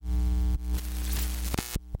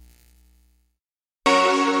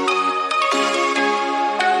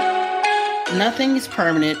Nothing is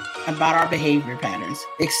permanent about our behavior patterns,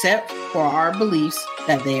 except for our beliefs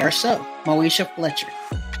that they are so. Moesha Fletcher.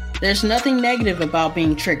 There's nothing negative about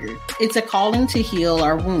being triggered. It's a calling to heal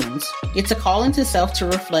our wounds. It's a calling to self to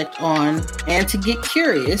reflect on and to get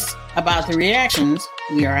curious about the reactions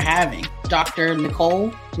we are having. Dr.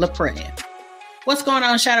 Nicole LaPrade. What's going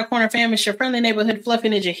on, Shadow Corner fam? It's your friendly neighborhood Fluffy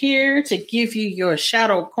Ninja here to give you your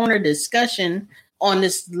Shadow Corner discussion on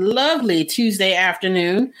this lovely Tuesday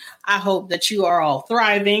afternoon. I hope that you are all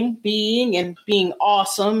thriving, being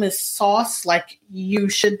awesome as sauce like you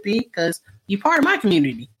should be, because you're part of my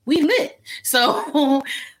community. We lit. So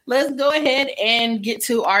let's go ahead and get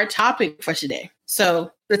to our topic for today.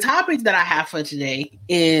 So the topic that I have for today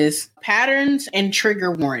is patterns and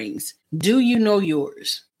trigger warnings. Do you know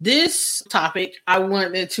yours? This topic I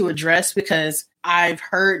wanted to address because I've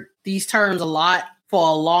heard these terms a lot for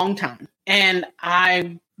a long time. And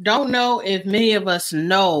I don't know if many of us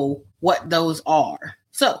know what those are.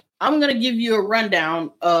 So I'm going to give you a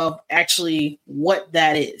rundown of actually what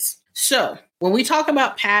that is. So when we talk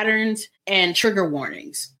about patterns and trigger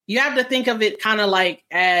warnings, you have to think of it kind of like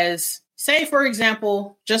as, say, for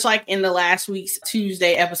example, just like in the last week's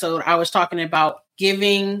Tuesday episode, I was talking about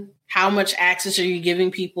how much access are you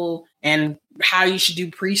giving people and how you should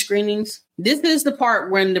do pre-screenings. This is the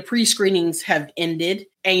part when the pre-screenings have ended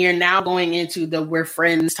and you're now going into the we're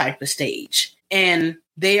friends type of stage. And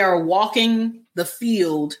they are walking the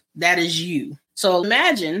field that is you. So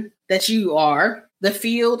imagine that you are the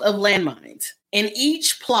field of landmines. In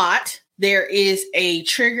each plot, there is a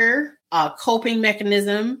trigger, a coping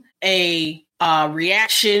mechanism, a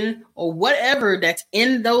reaction, or whatever that's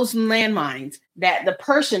in those landmines that the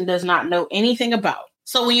person does not know anything about.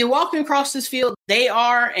 So when you're walking across this field, they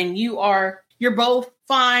are and you're both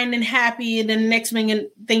fine and happy. And then the next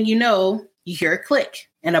thing you know, you hear a click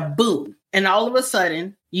and a boom. And all of a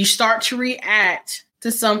sudden, you start to react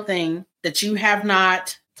to something that you have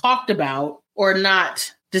not talked about or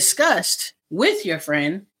not discussed with your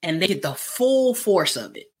friend. And they get the full force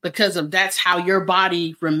of it because that's how your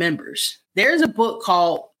body remembers. There's a book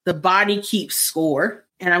called The Body Keeps Score,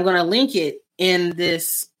 and I'm going to link it in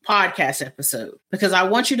this podcast episode because I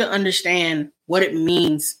want you to understand what it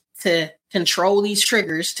means to control these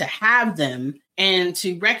triggers, to have them, and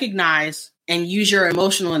to recognize and use your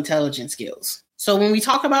emotional intelligence skills. So when we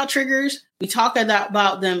talk about triggers, we talk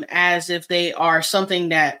about them as if they are something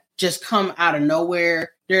that just come out of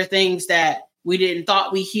nowhere. There are things that we didn't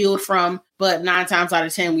thought we healed from, but 9 times out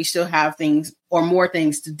of 10, we still have things or more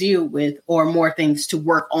things to deal with or more things to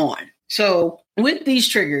work on. So with these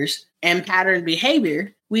triggers and pattern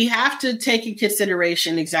behavior, we have to take in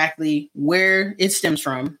consideration exactly where it stems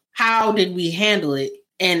from. How did we handle it?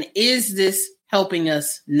 And is this helping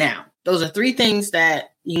us now? Those are 3 things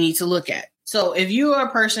that you need to look at. So if you are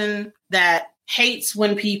a person that hates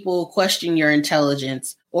when people question your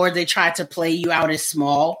intelligence or they try to play you out as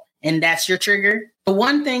small, and that's your trigger, the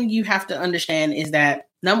one thing you have to understand is that,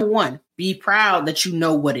 number one, be proud that you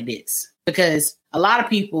know what it is. Because a lot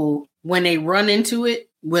of people, when they run into it,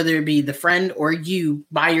 whether it be the friend or you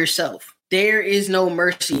by yourself, there is no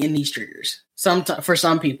mercy in these triggers. For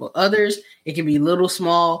some people, others, it can be little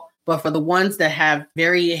small, but for the ones that have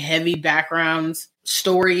very heavy backgrounds,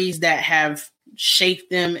 stories that have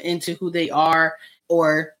shaped them into who they are,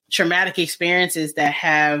 or traumatic experiences that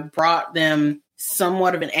have brought them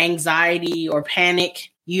somewhat of an anxiety or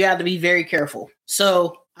panic, you have to be very careful.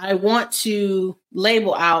 So I want to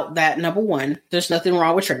label out that, number one, there's nothing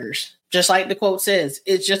wrong with triggers. Just like the quote says,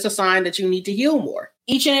 it's just a sign that you need to heal more.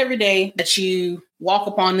 Each and every day that you walk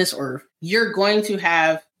upon this earth, you're going to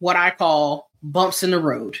have what I call bumps in the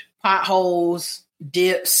road, potholes,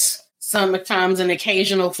 dips, sometimes an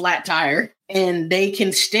occasional flat tire, and they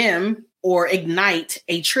can stem or ignite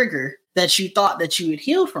a trigger that you thought that you had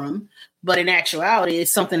healed from. But in actuality,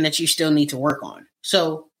 it's something that you still need to work on.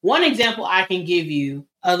 So one example I can give you,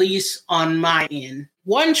 at least on my end,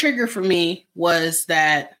 one trigger for me was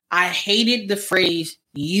that I hated the phrase,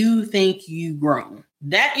 "you think you grown."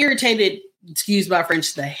 That irritated, excuse my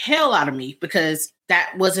French, the hell out of me because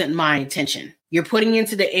that wasn't my intention. You're putting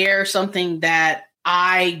into the air something that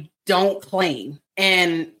I don't claim.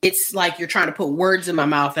 And it's like you're trying to put words in my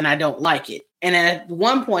mouth and I don't like it. And at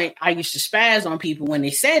one point, I used to spaz on people when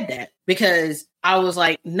they said that because I was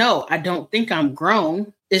like, no, I don't think I'm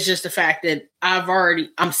grown. It's just the fact that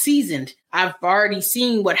I'm seasoned. I've already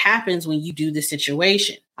seen what happens when you do the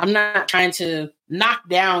situation. I'm not trying to knock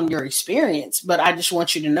down your experience, but I just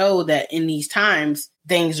want you to know that in these times,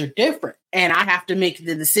 things are different and I have to make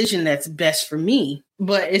the decision that's best for me.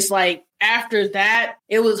 But it's like after that,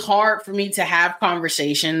 it was hard for me to have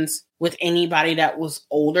conversations with anybody that was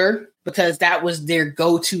older because that was their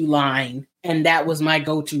go-to line and that was my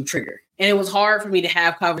go-to trigger. And it was hard for me to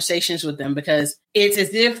have conversations with them because it's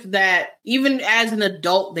as if that even as an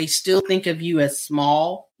adult, they still think of you as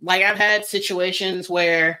small. Like I've had situations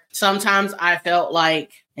where sometimes I felt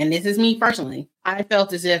like, and this is me personally, I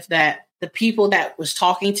felt as if that the people that was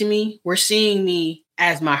talking to me were seeing me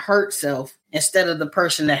as my hurt self instead of the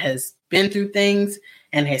person that has been through things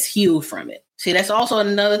and has healed from it. See, that's also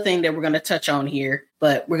another thing that we're going to touch on here,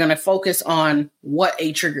 but we're going to focus on what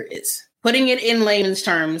a trigger is. Putting it in layman's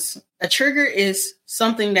terms, a trigger is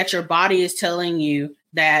something that your body is telling you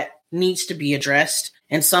that needs to be addressed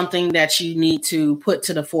and something that you need to put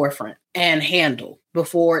to the forefront and handle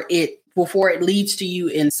before it leads to you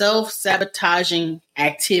in self-sabotaging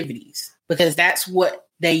activities, because that's what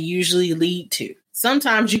they usually lead to.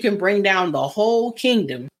 Sometimes you can bring down the whole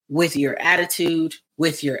kingdom with your attitude,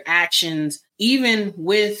 with your actions, even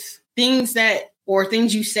with things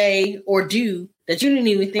you say or do that you didn't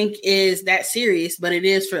even think is that serious, but it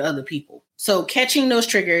is for other people. So catching those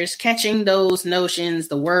triggers, catching those notions,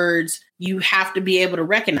 the words, you have to be able to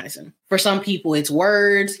recognize them. For some people, it's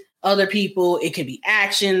words. Other people, it could be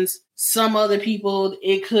actions. Some other people,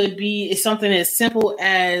 it's something as simple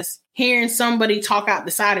as hearing somebody talk out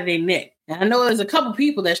the side of their neck. And I know there's a couple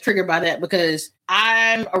people that's triggered by that because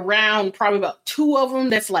I'm around probably about 2 of them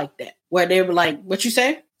that's like that, where they were like, what you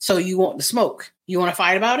say? So you want the smoke? You want to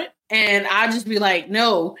fight about it? And I just be like,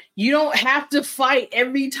 no, you don't have to fight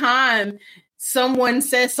every time someone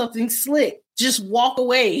says something slick. Just walk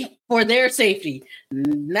away for their safety,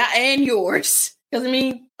 and yours. Because, I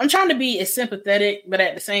mean, I'm trying to be as sympathetic, but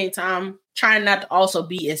at the same time, trying not to also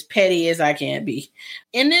be as petty as I can be.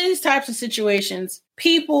 In these types of situations,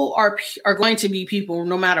 people are going to be people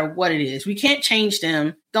no matter what it is. We can't change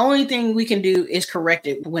them. The only thing we can do is correct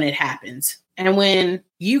it when it happens. And when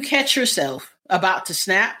you catch yourself about to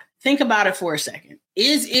snap, think about it for a second.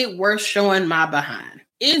 Is it worth showing my behind?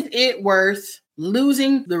 Is it worth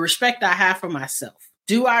losing the respect I have for myself?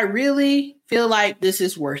 Do I really feel like this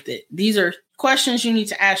is worth it? These are questions you need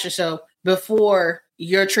to ask yourself before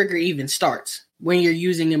your trigger even starts when you're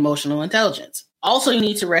using emotional intelligence. Also, you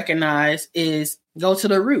need to recognize is go to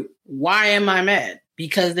the root. Why am I mad?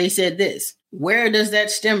 Because they said this. Where does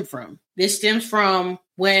that stem from? This stems from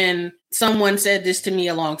when someone said this to me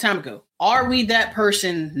a long time ago. Are we that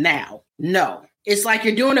person now? No. It's like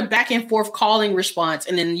you're doing a back and forth calling response,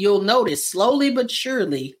 and then you'll notice slowly but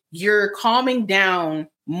surely you're calming down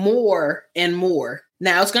more and more.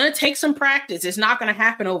 Now, it's going to take some practice. It's not going to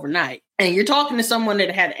happen overnight. And you're talking to someone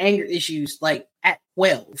that had anger issues like at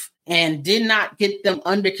 12 and did not get them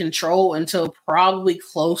under control until probably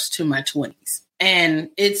close to my 20s. And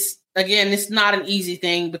it's not an easy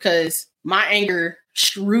thing because my anger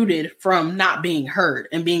rooted from not being heard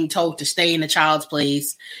and being told to stay in a child's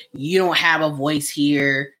place. You don't have a voice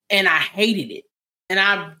here. And I hated it. And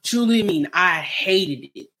I truly mean I hated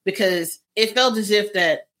it because it felt as if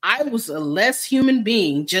that I was a less human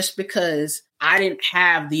being just because I didn't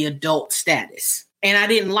have the adult status. And I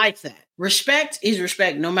didn't like that. Respect is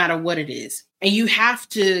respect no matter what it is. And you have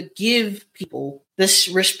to give people this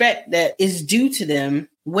respect that is due to them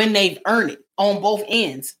when they've earned it on both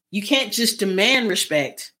ends. You can't just demand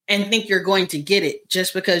respect and think you're going to get it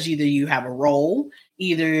just because either you have a role,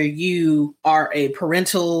 either you are a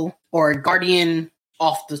parental or a guardian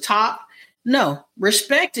off the top. No,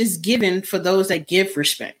 respect is given for those that give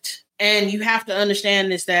respect. And you have to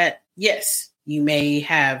understand is that, yes, you may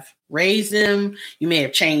have raised them. You may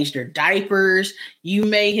have changed their diapers. You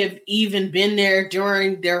may have even been there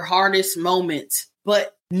during their hardest moments.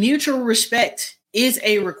 But mutual respect is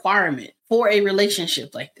a requirement for a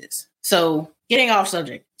relationship like this. So getting off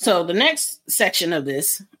subject. So the next section of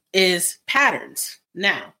this is patterns.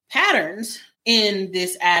 Now, patterns in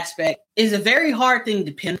this aspect is a very hard thing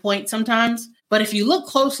to pinpoint sometimes. But if you look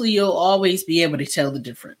closely, you'll always be able to tell the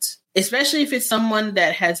difference, especially if it's someone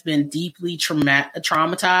that has been deeply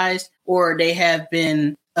traumatized or they have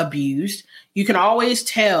been abused. You can always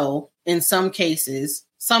tell in some cases,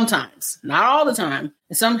 sometimes, not all the time,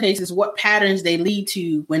 in some cases, what patterns they lead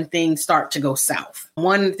to when things start to go south.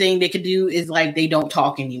 One thing they could do is like they don't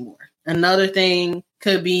talk anymore. Another thing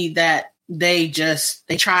could be that they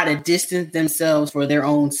try to distance themselves for their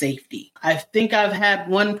own safety. I think I've had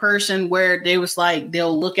one person where they was like,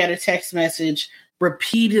 they'll look at a text message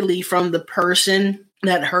repeatedly from the person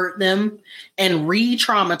that hurt them and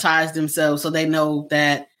re-traumatize themselves so they know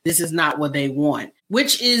that this is not what they want,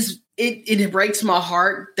 which is, it breaks my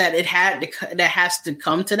heart that that has to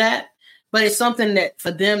come to that, but it's something that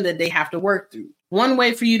for them that they have to work through. one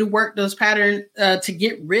way for you to work those patterns, to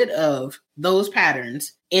get rid of those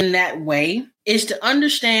patterns in that way, is to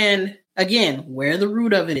understand, again, where the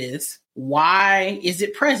root of it is, why is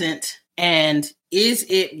it present, and is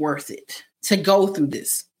it worth it to go through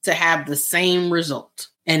this, to have the same result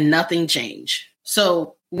and nothing change.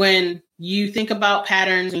 So when you think about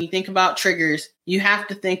patterns and you think about triggers, you have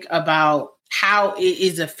to think about how it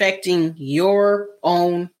is affecting your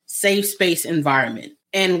own safe space environment,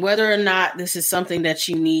 and whether or not this is something that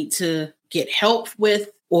you need to get help with,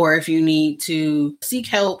 or if you need to seek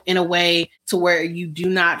help in a way to where you do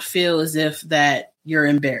not feel as if that you're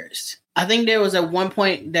embarrassed. I think there was at one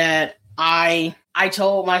point that I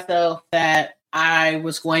told myself that I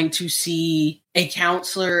was going to see a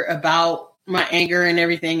counselor about my anger and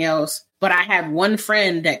everything else, but I had one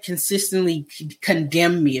friend that consistently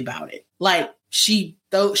condemned me about it. Like, she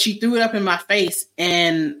threw it up in my face,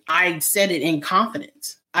 and I said it in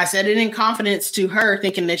confidence. I said it in confidence to her,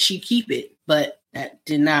 thinking that she'd keep it, but that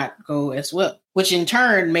did not go as well, which in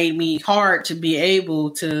turn made me hard to be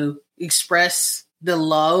able to express the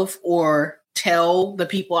love or tell the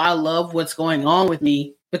people I love what's going on with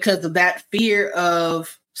me, because of that fear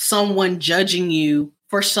of someone judging you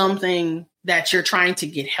for something that you're trying to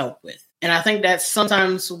get help with. And I think that's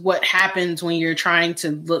sometimes what happens when you're trying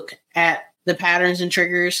to look at the patterns and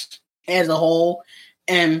triggers as a whole,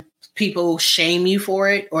 and people shame you for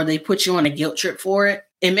it, or they put you on a guilt trip for it.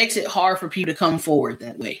 It makes it hard for people to come forward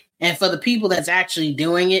that way. And for the people that's actually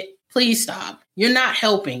doing it, please stop. You're not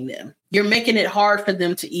helping them. You're making it hard for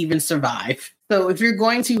them to even survive. So if you're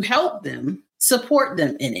going to help them, support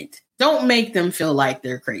them in it. Don't make them feel like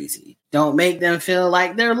they're crazy. Don't make them feel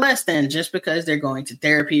like they're less than just because they're going to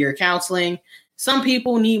therapy or counseling. Some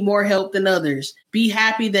people need more help than others. Be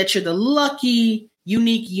happy that you're the lucky,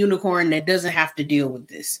 unique unicorn that doesn't have to deal with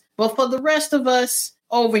this. But for the rest of us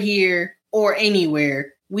over here or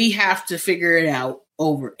anywhere, we have to figure it out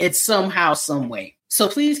over it somehow, some way. So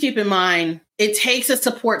please keep in mind, it takes a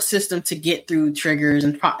support system to get through triggers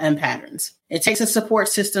and patterns. It takes a support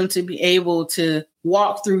system to be able to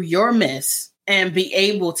walk through your mess and be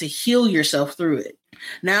able to heal yourself through it.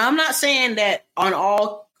 Now, I'm not saying that on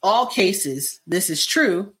all cases this is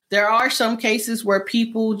true. There are some cases where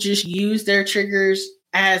people just use their triggers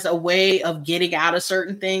as a way of getting out of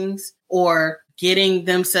certain things, or getting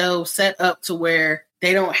themselves set up to where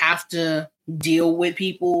they don't have to deal with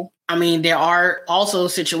people. I mean, there are also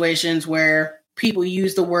situations where people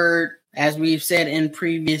use the word, as we've said in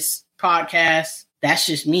previous podcasts, that's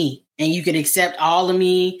just me. And you can accept all of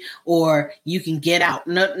me, or you can get out.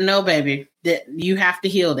 No, baby, that you have to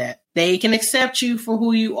heal that. They can accept you for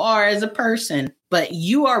who you are as a person, but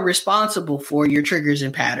you are responsible for your triggers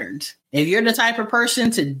and patterns. If you're the type of person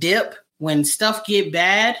to dip when stuff get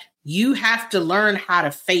bad, you have to learn how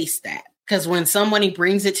to face that. Because when somebody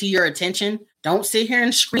brings it to your attention, don't sit here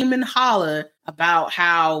and scream and holler about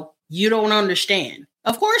how you don't understand.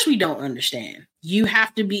 Of course we don't understand. You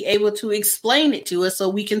have to be able to explain it to us so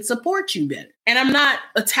we can support you better. And I'm not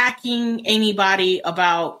attacking anybody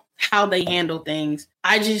about how they handle things.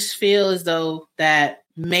 I just feel as though that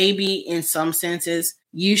maybe in some senses,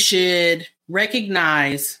 you should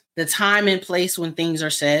recognize the time and place when things are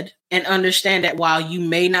said, and understand that while you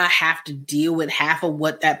may not have to deal with half of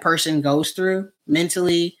what that person goes through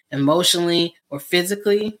mentally, emotionally, or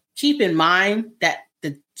physically, keep in mind that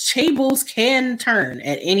the tables can turn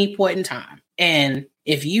at any point in time. And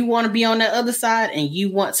if you want to be on the other side and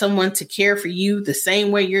you want someone to care for you the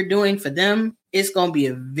same way you're doing for them, it's going to be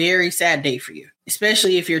a very sad day for you,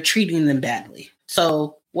 especially if you're treating them badly.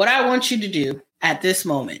 So what I want you to do at this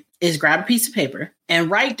moment is grab a piece of paper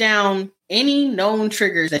and write down any known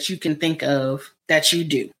triggers that you can think of that you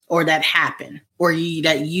do, or that happen, or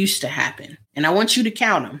that used to happen. And I want you to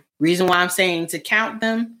count them. Reason why I'm saying to count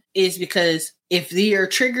them is because if they are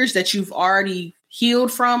triggers that you've already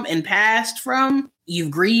healed from and passed from,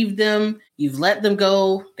 you've grieved them, you've let them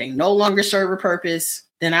go, they no longer serve a purpose,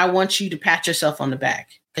 then I want you to pat yourself on the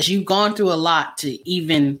back, because you've gone through a lot to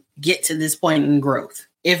even get to this point in growth.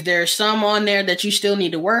 If there's some on there that you still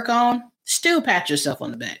need to work on, still pat yourself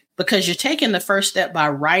on the back, because you're taking the first step by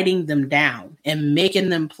writing them down and making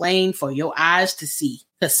them plain for your eyes to see.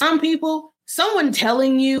 Because some people, someone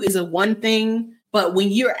telling you is a one thing, but when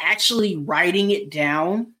you're actually writing it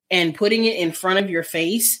down and putting it in front of your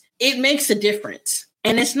face, it makes a difference.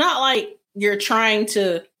 And it's not like you're trying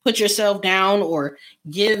to put yourself down or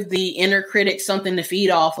give the inner critic something to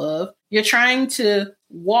feed off of. You're trying to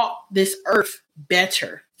walk this earth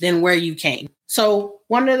better than where you came. So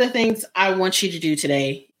one of the things I want you to do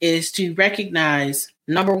today is to recognize,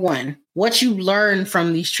 number one, what you learned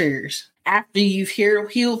from these triggers. After you've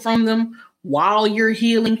healed from them, while you're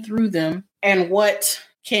healing through them? And what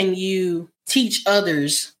can you teach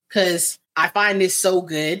others? Because I find this so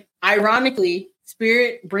good. Ironically,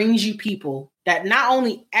 Spirit brings you people that not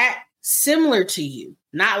only act similar to you,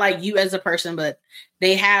 not like you as a person, but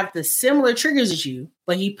they have the similar triggers as you,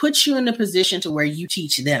 but he puts you in a position to where you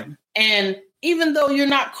teach them. And even though you're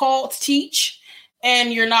not called to teach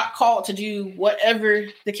and you're not called to do whatever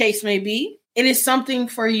the case may be, it is something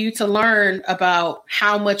for you to learn about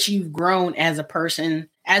how much you've grown as a person,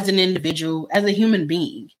 as an individual, as a human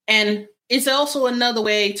being. And it's also another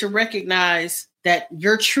way to recognize that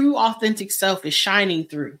your true authentic self is shining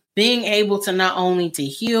through, being able to not only to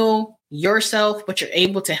heal yourself, but you're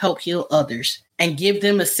able to help heal others and give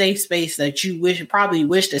them a safe space that you probably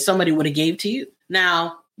wish that somebody would have gave to you.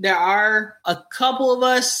 Now, there are a couple of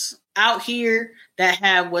us out here that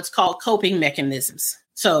have what's called coping mechanisms.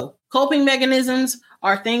 So coping mechanisms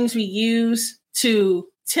are things we use to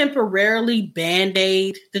temporarily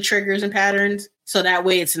band-aid the triggers and patterns. So that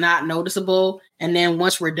way it's not noticeable. And then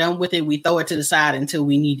once we're done with it, we throw it to the side until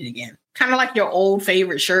we need it again. Kind of like your old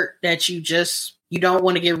favorite shirt that you don't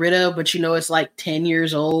want to get rid of, but you know it's like 10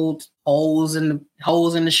 years old, holes in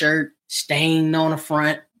the shirt, stain on the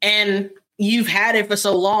front. And you've had it for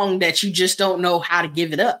so long that you just don't know how to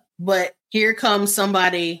give it up. But here comes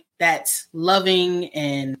somebody that's loving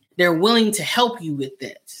and they're willing to help you with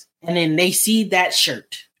this. And then they see that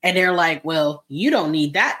shirt and they're like, well, you don't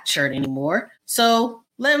need that shirt anymore. So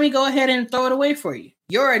let me go ahead and throw it away for you.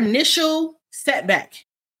 Your initial setback,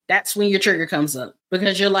 that's when your trigger comes up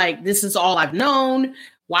because you're like, this is all I've known.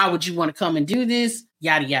 Why would you want to come and do this?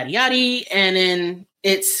 Yada, yada, yada. And then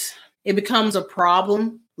it becomes a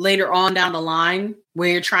problem later on down the line where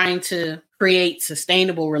you're trying to create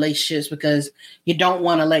sustainable relationships because you don't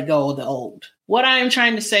want to let go of the old. What I'm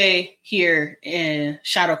trying to say here in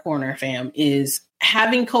Shadow Corner fam is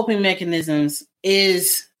having coping mechanisms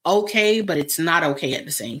is okay, but it's not okay at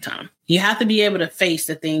the same time. You have to be able to face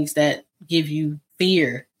the things that give you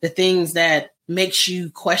fear, the things that makes you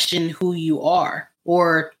question who you are,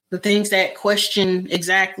 or the things that question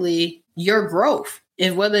exactly your growth,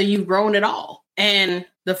 and whether you've grown at all. And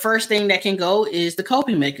the first thing that can go is the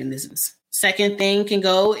coping mechanisms. Second thing can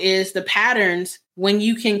go is the patterns, when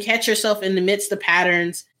you can catch yourself in the midst of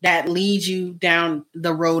patterns that lead you down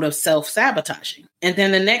the road of self-sabotaging. And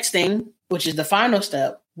then the next thing, which is the final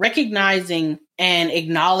step, recognizing and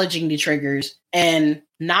acknowledging the triggers and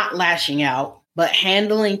not lashing out, but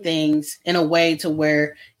handling things in a way to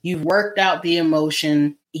where you've worked out the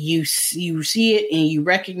emotion, you see it and you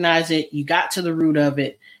recognize it, you got to the root of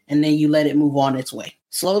it, and then you let it move on its way.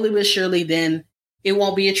 Slowly but surely, then it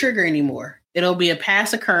won't be a trigger anymore. It'll be a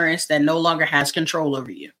past occurrence that no longer has control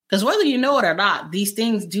over you. Because whether you know it or not, these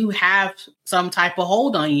things do have some type of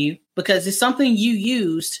hold on you because it's something you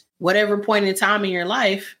used, whatever point in time in your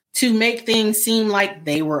life, to make things seem like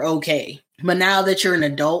they were okay. But now that you're an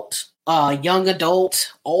adult, young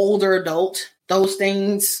adult, older adult, those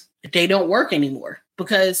things, they don't work anymore.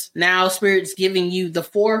 Because now Spirit's giving you the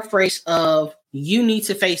forephrase of you need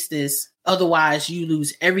to face this. Otherwise, you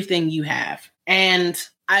lose everything you have. And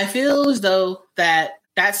I feel as though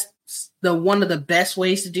that's one of the best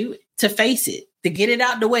ways to do it, to face it, to get it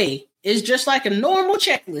out the way. It's just like a normal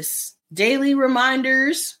checklist. Daily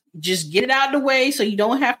reminders, just get it out the way so you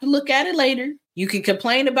don't have to look at it later. You can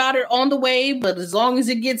complain about it on the way, but as long as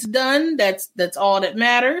it gets done, that's all that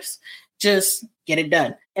matters. Just get it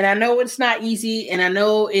done. And I know it's not easy, and I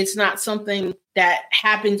know it's not something that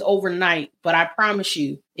happens overnight, but I promise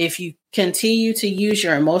you, if you continue to use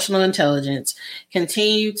your emotional intelligence,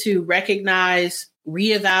 continue to recognize,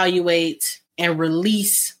 reevaluate, and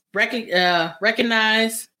release,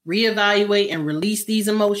 recognize, reevaluate, and release these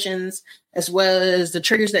emotions, as well as the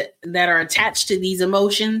triggers that are attached to these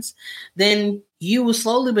emotions, then you will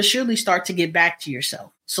slowly but surely start to get back to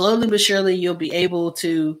yourself. Slowly but surely, you'll be able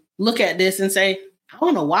to look at this and say, I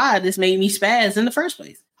don't know why this made me spaz in the first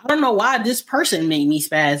place. I don't know why this person made me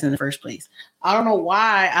spaz in the first place. I don't know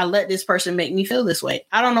why I let this person make me feel this way.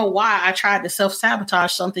 I don't know why I tried to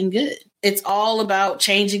self-sabotage something good. It's all about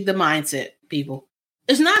changing the mindset, people.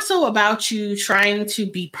 It's not so about you trying to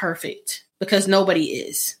be perfect, because nobody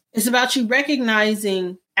is. It's about you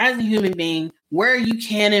recognizing as a human being where you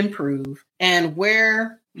can improve and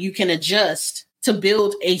where you can adjust to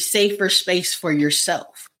build a safer space for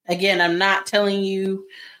yourself. Again, I'm not telling you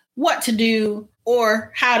what to do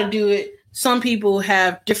or how to do it. Some people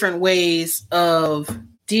have different ways of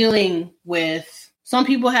dealing with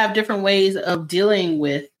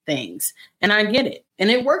things, and I get it, and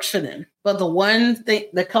it works for them. But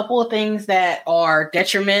the couple of things that are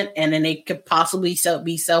detriment and then they could possibly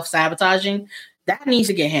be self-sabotaging, that needs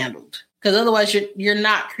to get handled. Because otherwise you're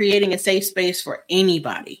not creating a safe space for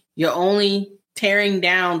anybody. You're only tearing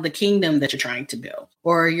down the kingdom that you're trying to build,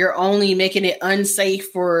 or you're only making it unsafe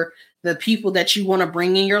for the people that you want to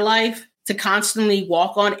bring in your life to constantly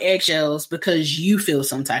walk on eggshells because you feel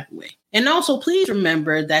some type of way. And also, please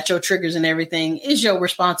remember that your triggers and everything is your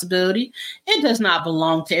responsibility. It does not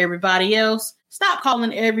belong to everybody else. Stop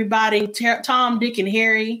calling everybody Tom, Dick, and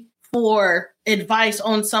Harry for advice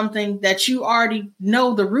on something that you already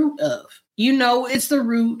know the root of. You know it's the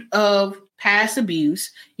root of past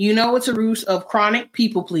abuse. You know it's the root of chronic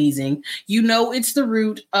people pleasing. You know it's the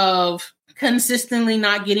root of consistently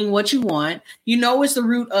not getting what you want. You know it's the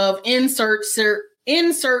root of insert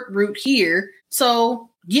root here. So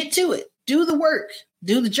get to it. Do the work.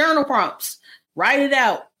 Do the journal prompts. Write it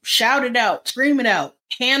out. Shout it out. Scream it out.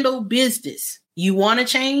 Handle business. You want to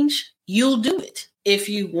change? You'll do it. If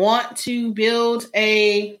you want to build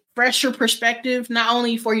a fresher perspective, not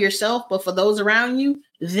only for yourself, but for those around you,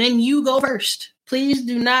 then you go first. Please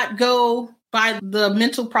do not go by the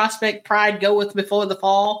mental prospect pride goeth before the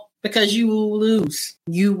fall, because you will lose.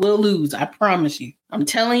 You will lose. I promise you. I'm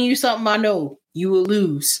telling you something I know. You will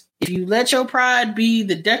lose. If you let your pride be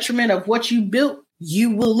the detriment of what you built,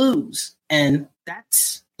 you will lose. And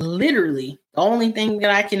that's literally the only thing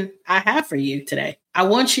that I have for you today. I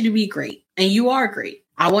want you to be great, and you are great.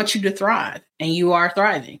 I want you to thrive, and you are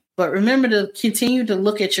thriving. But remember to continue to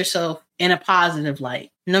look at yourself in a positive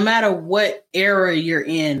light. No matter what era you're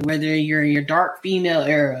in, whether you're in your dark female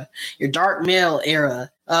era, your dark male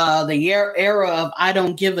era, the era of I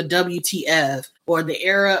don't give a WTF, or the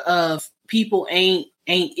era of people ain't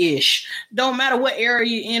ish. Don't matter what era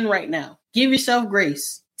you're in right now. Give yourself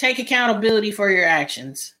grace. Take accountability for your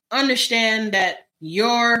actions. Understand that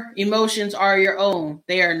your emotions are your own.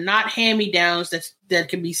 They are not hand-me-downs that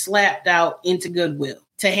can be slapped out into goodwill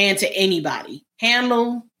to hand to anybody.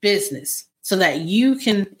 Handle business so that you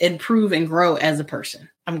can improve and grow as a person.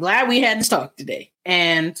 I'm glad we had this talk today.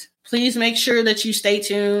 And please make sure that you stay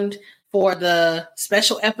tuned for the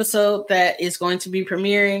special episode that is going to be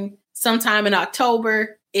premiering sometime in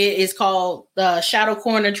October. It is called the Shadow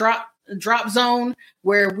Corner Drop Zone,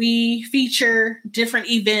 where we feature different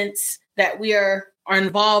events that we are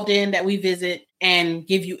involved in, that we visit, and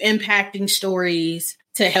give you impacting stories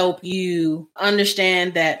to help you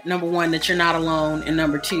understand that, number one, that you're not alone, and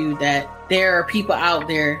number two, that there are people out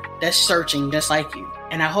there that's searching just like you.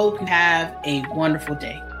 And I hope you have a wonderful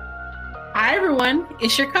day. Hi, everyone.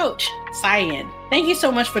 It's your coach, Cyan. Thank you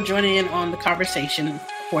so much for joining in on the conversation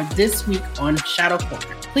for this week on Shadow Corner.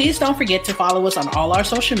 Please don't forget to follow us on all our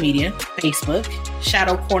social media: Facebook,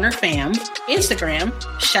 Shadow Corner Fam, Instagram,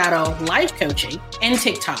 Shadow Life Coaching, and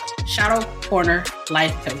TikTok, Shadow Corner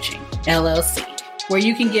Life Coaching, LLC, where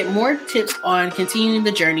you can get more tips on continuing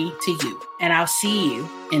the journey to you. And I'll see you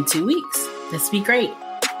in 2 weeks. Let's be great.